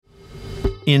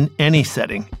In any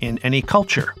setting, in any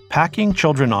culture, packing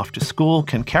children off to school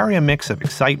can carry a mix of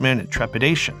excitement and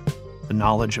trepidation, the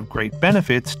knowledge of great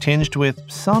benefits tinged with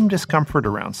some discomfort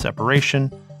around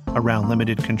separation, around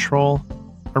limited control,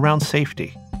 around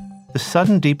safety. The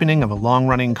sudden deepening of a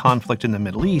long-running conflict in the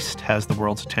Middle East has the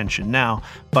world's attention now,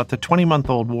 but the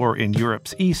 20-month-old war in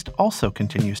Europe's east also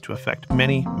continues to affect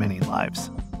many, many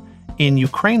lives. In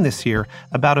Ukraine this year,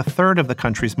 about a third of the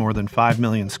country's more than 5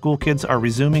 million school kids are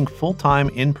resuming full-time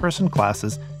in-person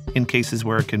classes in cases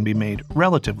where it can be made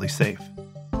relatively safe.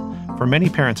 For many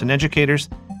parents and educators,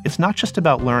 it's not just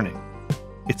about learning.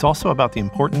 It's also about the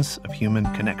importance of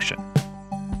human connection.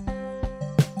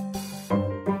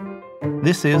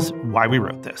 This is Why We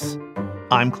Wrote This.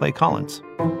 I'm Clay Collins.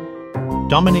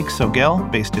 Dominique Soguel,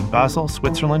 based in Basel,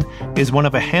 Switzerland, is one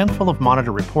of a handful of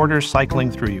Monitor reporters cycling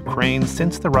through Ukraine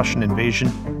since the Russian invasion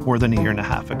more than a year and a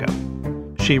half ago.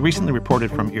 She recently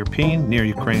reported from Irpin, near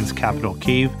Ukraine's capital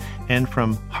Kyiv, and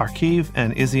from Kharkiv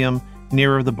and Izium,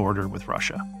 nearer the border with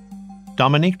Russia.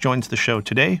 Dominique joins the show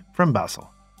today from Basel.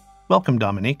 Welcome,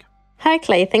 Dominique. Hi,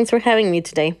 Clay. Thanks for having me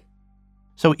today.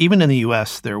 So even in the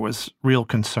U.S., there was real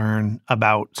concern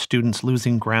about students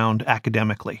losing ground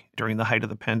academically during the height of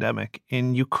the pandemic.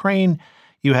 In Ukraine,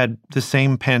 you had the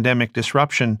same pandemic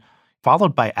disruption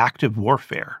followed by active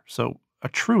warfare, so a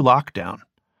true lockdown.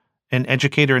 An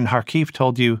educator in Kharkiv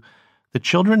told you the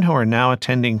children who are now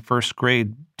attending first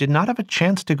grade did not have a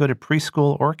chance to go to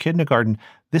preschool or kindergarten.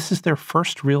 This is their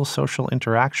first real social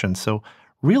interaction, so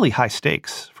really high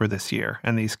stakes for this year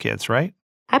and these kids, right?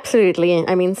 Absolutely.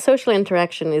 I mean, social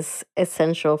interaction is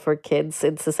essential for kids.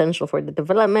 It's essential for the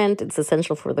development. It's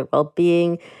essential for their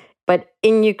well-being. But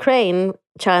in Ukraine,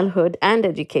 childhood and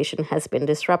education has been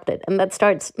disrupted. And that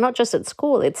starts not just at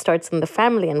school, it starts in the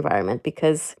family environment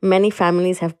because many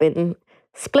families have been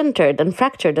splintered and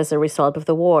fractured as a result of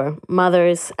the war.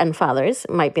 Mothers and fathers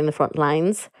might be in the front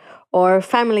lines, or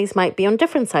families might be on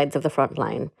different sides of the front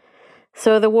line.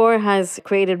 So the war has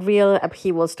created real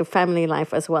upheavals to family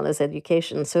life as well as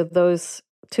education. So those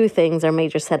two things are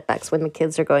major setbacks when the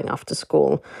kids are going off to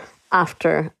school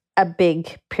after a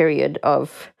big period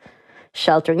of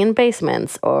sheltering in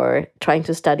basements or trying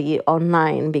to study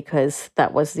online because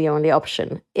that was the only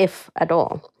option, if at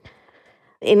all.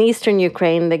 In eastern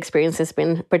Ukraine, the experience has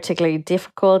been particularly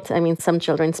difficult. I mean, some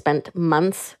children spent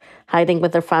months hiding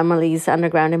with their families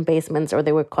underground in basements, or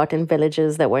they were caught in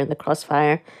villages that were in the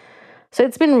crossfire. So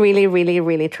it's been really, really,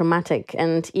 really traumatic.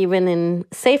 And even in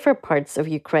safer parts of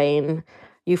Ukraine,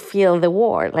 you feel the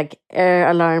war. Like air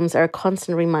alarms are a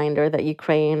constant reminder that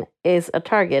Ukraine is a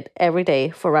target every day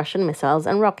for Russian missiles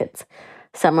and rockets.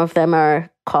 Some of them are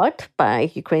caught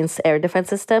by Ukraine's air defense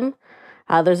system.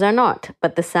 Others are not,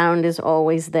 but the sound is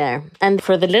always there. And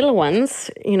for the little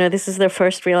ones, this is their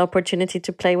first real opportunity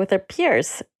to play with their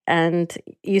peers. And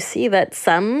you see that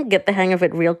some get the hang of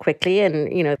it real quickly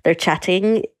and, they're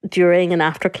chatting during and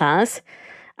after class.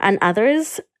 And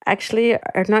others actually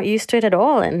are not used to it at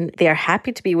all. And they are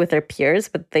happy to be with their peers,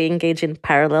 but they engage in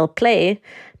parallel play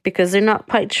because they're not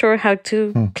quite sure how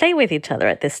to play with each other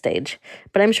at this stage.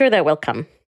 But I'm sure that will come.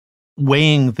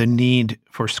 Weighing the need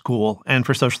for school and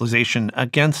for socialization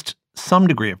against some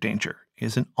degree of danger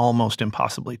is an almost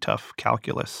impossibly tough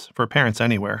calculus for parents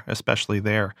anywhere, especially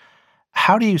there.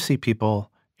 How do you see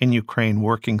people in Ukraine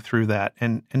working through that?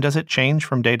 And does it change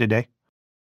from day to day?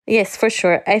 Yes, for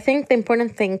sure. I think the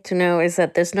important thing to know is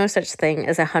that there's no such thing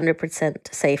as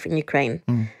 100% safe in Ukraine.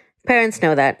 Parents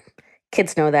know that.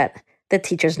 Kids know that. The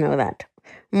teachers know that.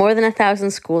 More than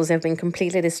 1,000 schools have been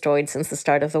completely destroyed since the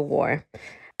start of the war.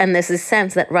 And there's this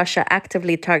sense that Russia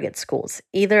actively targets schools,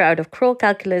 either out of cruel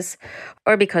calculus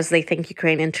or because they think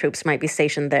Ukrainian troops might be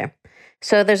stationed there.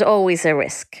 So there's always a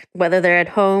risk, whether they're at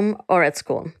home or at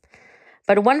school.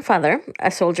 But one father,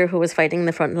 a soldier who was fighting in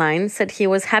the front line, said he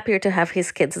was happier to have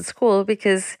his kids at school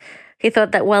because he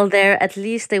thought that while there, at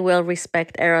least they will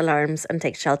respect air alarms and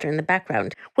take shelter in the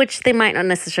background, which they might not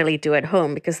necessarily do at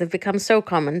home because they've become so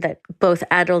common that both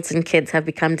adults and kids have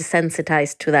become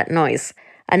desensitized to that noise.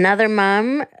 Another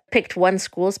mom picked one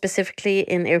school specifically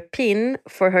in Irpin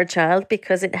for her child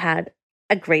because it had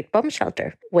a great bomb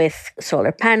shelter with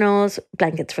solar panels,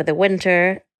 blankets for the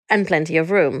winter, and plenty of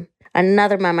room.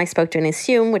 Another mom I spoke to in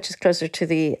Izium, which is closer to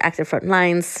the active front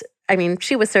lines,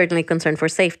 she was certainly concerned for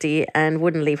safety and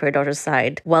wouldn't leave her daughter's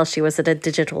side while she was at a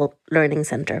digital learning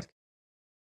center.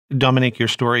 Dominique, your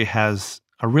story has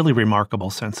a really remarkable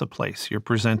sense of place. You're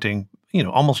presenting,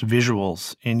 almost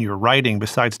visuals in your writing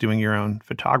besides doing your own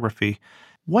photography.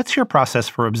 What's your process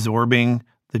for absorbing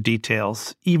the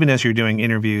details, even as you're doing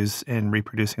interviews and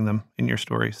reproducing them in your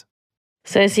stories?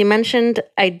 So, as you mentioned,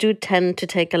 I do tend to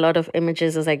take a lot of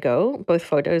images as I go, both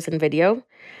photos and video.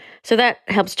 So that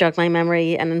helps jog my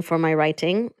memory and inform my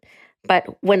writing. But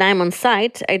when I'm on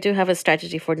site, I do have a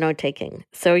strategy for note taking.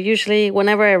 So, usually,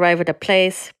 whenever I arrive at a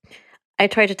place, I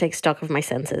try to take stock of my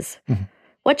senses. Mhm.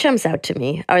 What jumps out to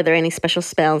me? Are there any special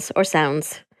smells or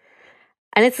sounds?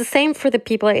 And it's the same for the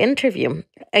people I interview.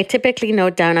 I typically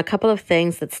note down a couple of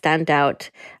things that stand out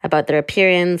about their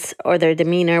appearance or their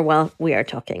demeanor while we are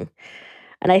talking.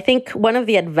 And I think one of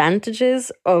the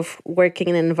advantages of working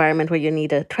in an environment where you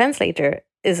need a translator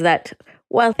is that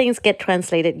while things get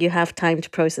translated, you have time to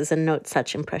process and note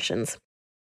such impressions.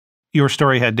 Your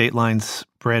story had datelines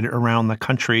spread around the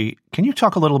country. Can you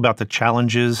talk a little about the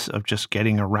challenges of just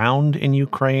getting around in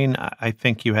Ukraine? I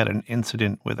think you had an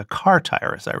incident with a car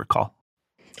tire, as I recall.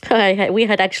 We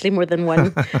had actually more than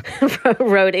one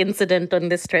road incident on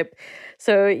this trip.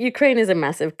 So Ukraine is a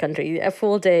massive country. A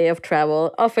full day of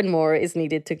travel, often more, is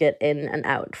needed to get in and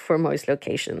out for most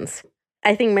locations.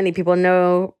 I think many people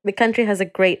know the country has a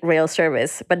great rail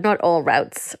service, but not all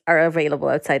routes are available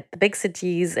outside the big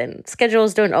cities, and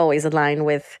schedules don't always align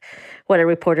with what a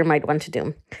reporter might want to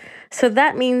do. So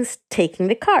that means taking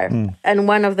the car. And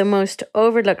one of the most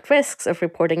overlooked risks of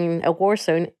reporting in a war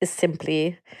zone is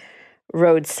simply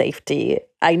road safety.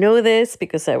 I know this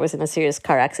because I was in a serious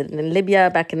car accident in Libya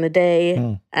back in the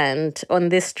day. And on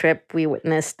this trip, we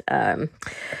witnessed a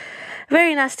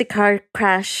very nasty car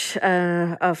crash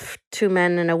of two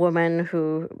men and a woman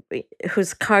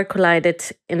whose car collided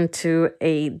into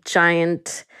a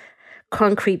giant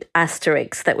concrete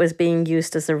asterisk that was being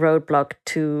used as a roadblock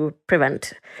to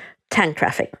prevent tank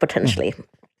traffic, potentially.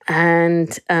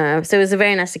 And so it was a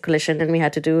very nasty collision, and we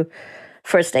had to do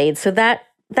first aid. So that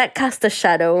cast a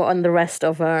shadow on the rest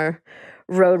of our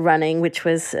road running, which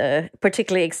was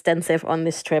particularly extensive on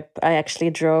this trip. I actually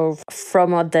drove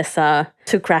from Odessa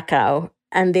to Krakow,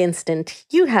 and the incident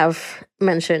you have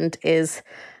mentioned is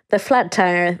the flat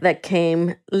tire that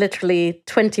came literally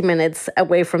 20 minutes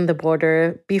away from the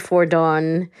border before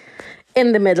dawn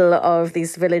in the middle of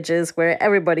these villages where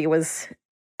everybody was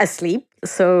asleep.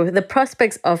 So the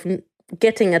prospects of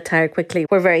getting a tire quickly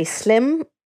were very slim,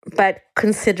 but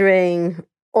considering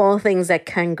all things that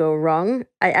can go wrong,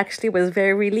 I actually was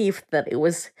very relieved that it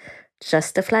was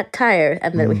just a flat tire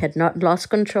and that we had not lost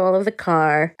control of the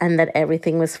car and that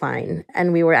everything was fine.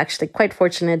 And we were actually quite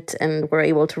fortunate and were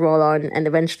able to roll on and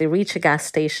eventually reach a gas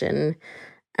station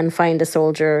and find a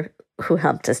soldier who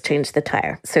helped us change the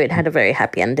tire. So it had a very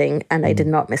happy ending, and I did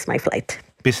not miss my flight.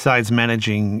 Besides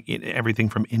managing everything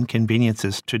from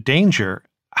inconveniences to danger,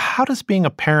 how does being a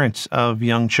parent of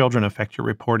young children affect your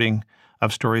reporting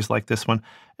of stories like this one?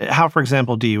 How, for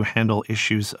example, do you handle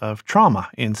issues of trauma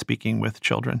in speaking with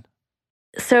children?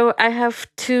 So I have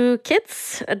two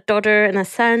kids, a daughter and a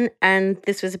son, and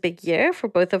this was a big year for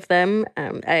both of them.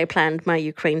 I planned my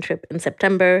Ukraine trip in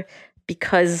September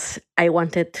because I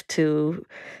wanted to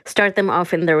start them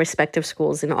off in their respective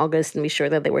schools in August and be sure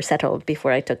that they were settled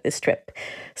before I took this trip.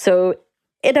 So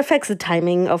it affects the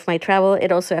timing of my travel.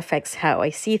 It also affects how I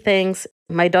see things.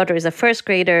 My daughter is a first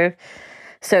grader,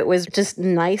 so it was just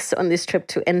nice on this trip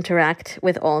to interact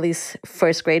with all these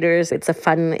first graders. It's a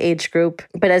fun age group.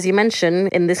 But as you mentioned,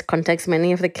 in this context,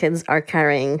 many of the kids are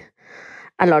carrying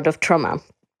a lot of trauma.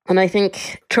 And I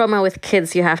think trauma with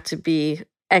kids, you have to be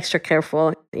extra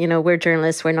careful. You know, we're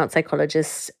journalists, we're not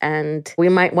psychologists, and we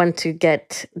might want to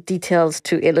get details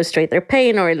to illustrate their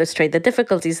pain or illustrate the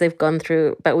difficulties they've gone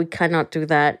through, but we cannot do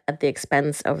that at the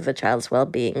expense of the child's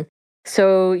well-being.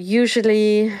 So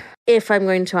usually, if I'm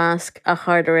going to ask a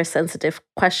hard or a sensitive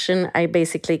question, I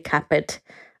basically cap it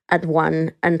at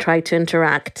one and try to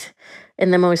interact in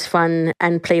the most fun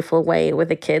and playful way with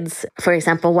the kids. For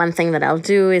example, one thing that I'll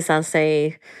do is I'll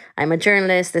say, I'm a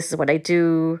journalist, this is what I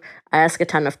do. I ask a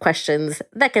ton of questions.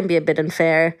 That can be a bit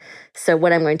unfair. So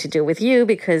what I'm going to do with you,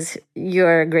 because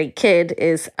you're a great kid,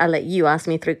 is I'll let you ask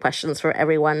me 3 questions for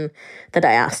everyone that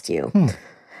I asked you.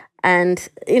 And,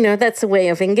 you know, that's a way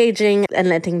of engaging and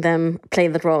letting them play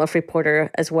the role of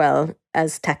reporter as well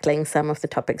as tackling some of the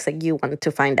topics that you want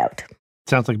to find out.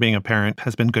 Sounds like being a parent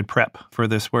has been good prep for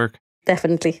this work.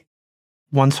 Definitely.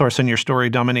 One source in your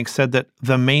story, Dominique, said that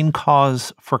the main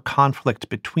cause for conflict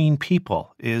between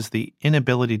people is the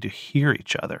inability to hear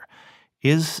each other.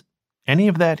 Is any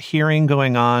of that hearing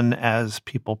going on as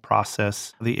people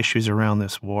process the issues around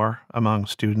this war among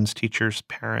students, teachers,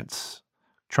 parents,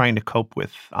 trying to cope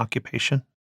with occupation?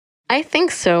 I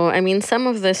think so. I mean, some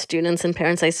of the students and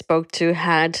parents I spoke to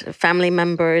had family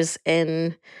members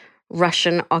in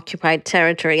Russian occupied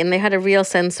territory, and they had a real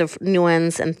sense of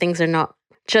nuance, and things are not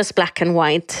just black and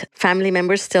white. Family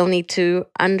members still need to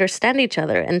understand each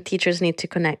other, and teachers need to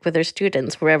connect with their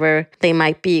students wherever they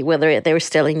might be, whether they're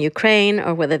still in Ukraine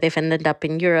or whether they've ended up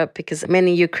in Europe, because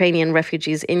many Ukrainian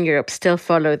refugees in Europe still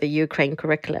follow the Ukraine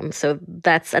curriculum. So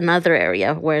that's another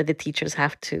area where the teachers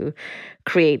have to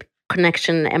create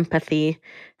connection, empathy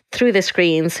through the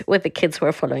screens with the kids who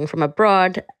are following from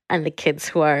abroad and the kids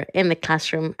who are in the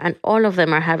classroom. And all of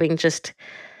them are having just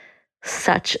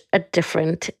such a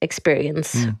different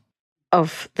experience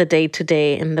of the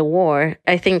day-to-day in the war.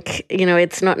 I think,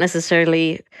 it's not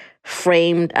necessarily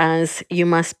framed as you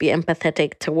must be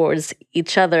empathetic towards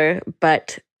each other,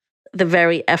 but the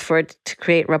very effort to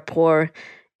create rapport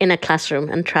in a classroom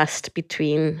and trust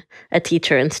between a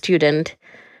teacher and student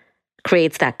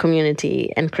creates that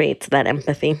community and creates that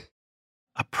empathy.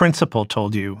 A principal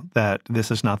told you that this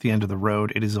is not the end of the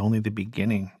road, it is only the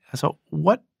beginning. So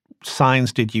what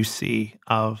signs did you see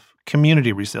of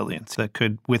community resilience that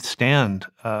could withstand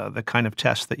the kind of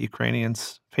tests that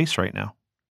Ukrainians face right now?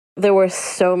 There were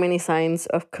so many signs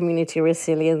of community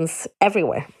resilience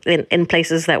everywhere, in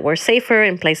places that were safer,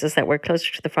 in places that were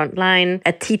closer to the front line.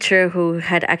 A teacher who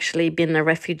had actually been a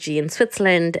refugee in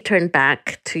Switzerland turned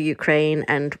back to Ukraine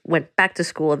and went back to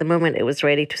school the moment it was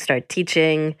ready to start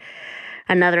teaching.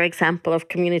 Another example of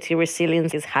community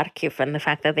resilience is Kharkiv and the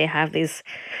fact that they have these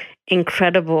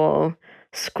incredible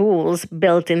schools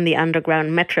built in the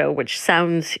underground metro, which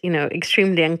sounds,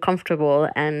 extremely uncomfortable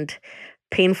and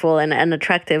painful and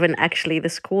unattractive. And actually the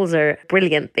schools are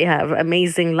brilliant. They have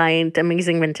amazing light,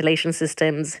 amazing ventilation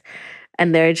systems,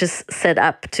 and they're just set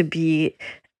up to be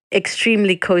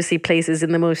extremely cozy places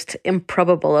in the most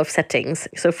improbable of settings.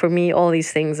 So for me, all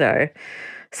these things are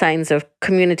signs of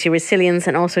community resilience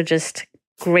and also just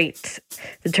great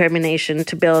determination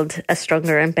to build a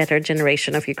stronger and better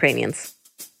generation of Ukrainians.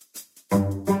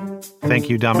 Thank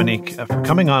you, Dominique, for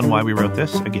coming on Why We Wrote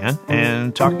This again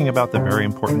and talking about the very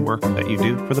important work that you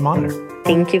do for the Monitor.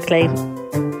 Thank you, Clay.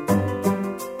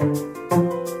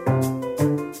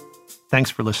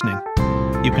 Thanks for listening.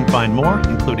 You can find more,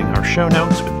 including our show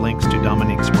notes with links to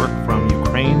Dominique's work from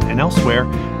Ukraine and elsewhere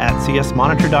at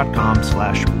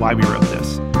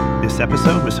csmonitor.com/whywewrotethis. This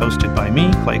episode was hosted by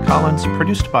me, Clay Collins,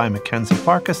 produced by Mackenzie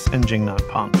Farkas and Jingnan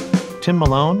Peng. Tim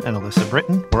Malone and Alyssa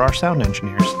Britton were our sound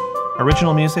engineers.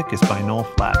 Original music is by Noel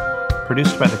Flatt.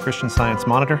 Produced by the Christian Science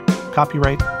Monitor.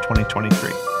 Copyright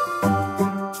 2023.